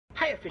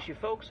Hiya fishy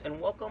folks, and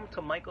welcome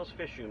to Michael's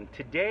Fish Room.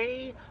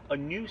 Today, a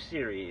new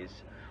series,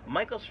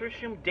 Michael's Fish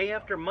Room Day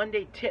After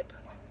Monday Tip.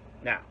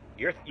 Now,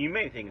 you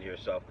may think to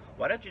yourself,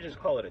 why don't you just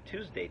call it a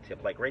Tuesday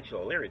tip like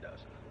Rachel O'Leary does?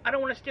 I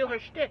don't want to steal her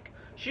shtick.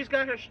 She's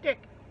got her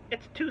shtick.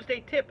 It's a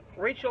Tuesday tip.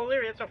 Rachel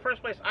O'Leary, that's the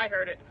first place I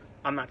heard it.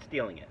 I'm not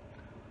stealing it.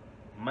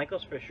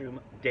 Michael's Fish Room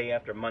Day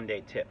After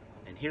Monday Tip.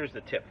 And here's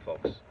the tip,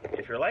 folks.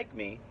 If you're like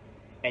me,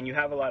 and you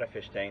have a lot of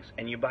fish tanks,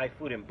 and you buy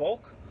food in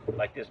bulk,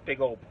 like this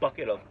big old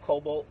bucket of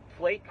cobalt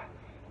flake.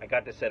 I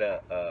got this at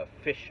a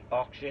fish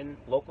auction,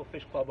 local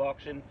fish club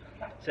auction.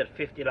 It said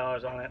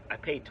 $50 on it. I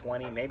paid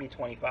 20, maybe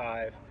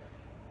 25.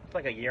 It's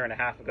like a year and a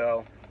half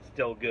ago.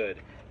 Still good.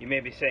 You may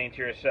be saying to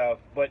yourself,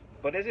 but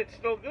is it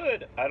still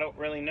good? I don't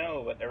really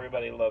know, but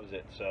everybody loves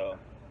it. So,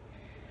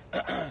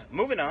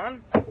 moving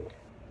on.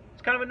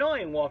 It's kind of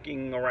annoying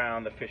walking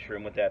around the fish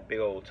room with that big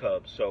old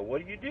tub. So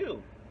what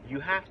do?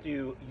 You have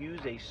to use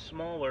a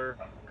smaller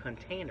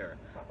container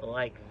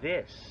like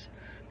this.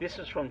 This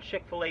is from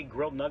Chick-fil-A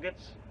grilled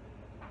nuggets.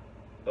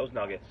 Those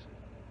nuggets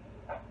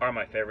are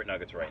my favorite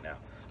nuggets right now.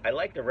 I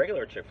like the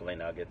regular Chick-fil-A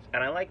nuggets,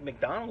 and I like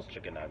McDonald's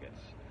chicken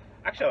nuggets.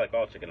 Actually, I like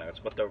all chicken nuggets,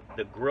 but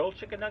the grilled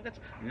chicken nuggets,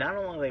 not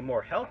only are they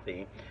more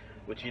healthy,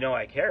 which you know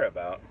I care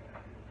about,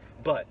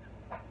 but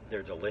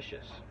they're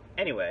delicious.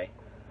 Anyway,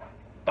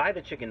 buy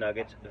the chicken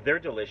nuggets. They're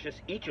delicious.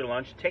 Eat your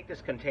lunch. Take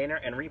this container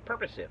and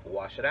repurpose it.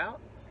 Wash it out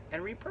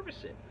and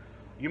repurpose it.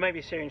 You might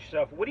be saying to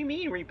yourself, what do you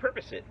mean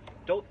repurpose it?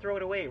 Don't throw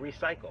it away,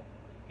 recycle.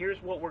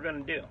 Here's what we're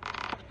going to do.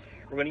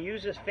 We're going to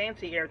use this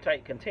fancy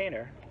airtight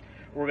container.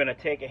 We're going to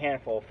take a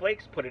handful of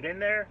flakes, put it in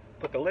there,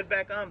 put the lid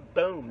back on,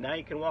 boom. Now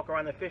you can walk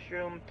around the fish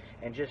room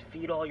and just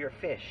feed all your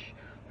fish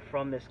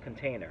from this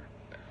container.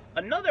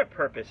 Another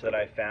purpose that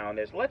I found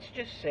is, let's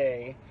just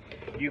say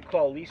you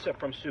call Lisa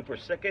from Super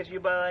Sickas. You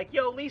buy like,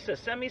 yo Lisa,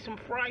 send me some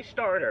fry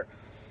starter.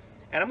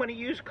 And I'm going to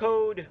use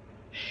code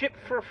SHIP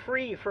for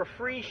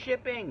free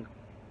shipping.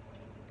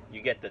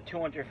 You get the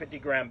 250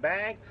 gram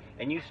bag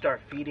and you start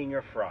feeding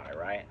your fry,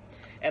 right?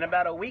 And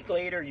about a week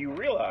later you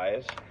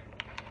realize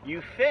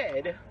you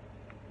fed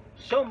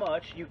so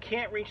much you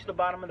can't reach the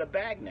bottom of the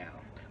bag now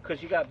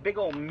because you got big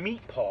old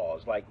meat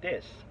paws like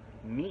this.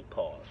 Meat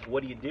paws.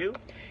 What do?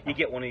 You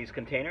get one of these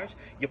containers,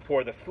 you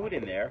pour the food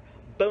in there,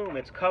 boom,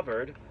 it's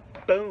covered,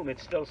 boom,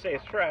 it still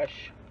stays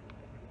fresh,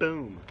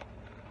 boom.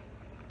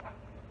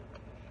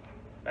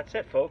 That's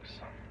it, folks.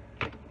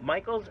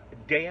 Michael's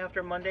Day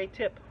After Monday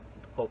tip.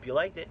 Hope you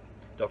liked it.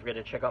 Don't forget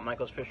to check out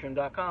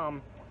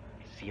michaelsfishroom.com.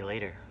 See you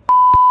later.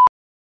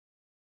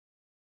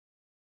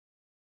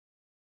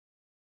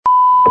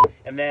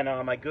 And then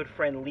my good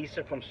friend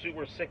Lisa from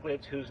Super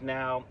Sicklets, who's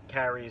now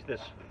carries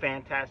this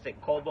fantastic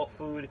cobalt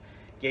food,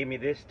 gave me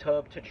this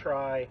tub to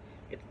try.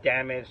 It's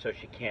damaged, so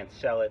she can't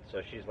sell it.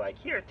 So she's like,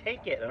 here,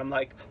 take it. And I'm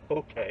like,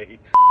 okay.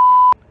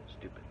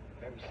 Stupid.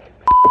 Very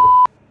stupid.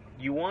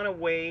 You want to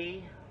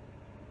weigh,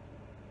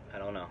 I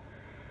don't know.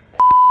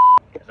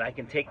 Because I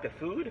can take the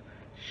food,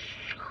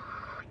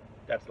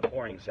 that's the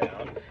pouring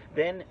sound,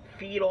 then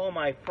feed all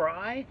my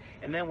fry,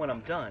 and then when I'm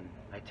done,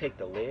 I take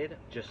the lid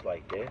just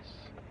like this.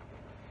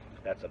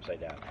 That's upside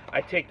down.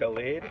 I take the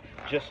lid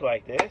just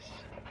like this.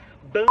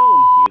 Boom!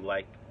 You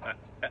like...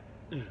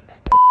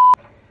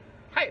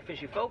 Hi,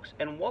 fishy folks,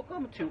 and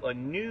welcome to a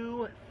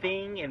new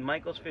thing in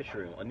Michael's Fish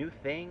Room. A new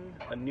thing,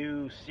 a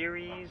new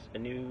series, a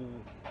new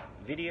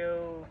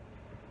video,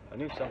 a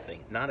new something.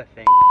 Not a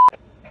thing.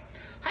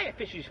 Hiya,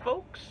 fishies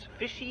folks.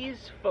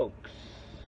 Fishies folks.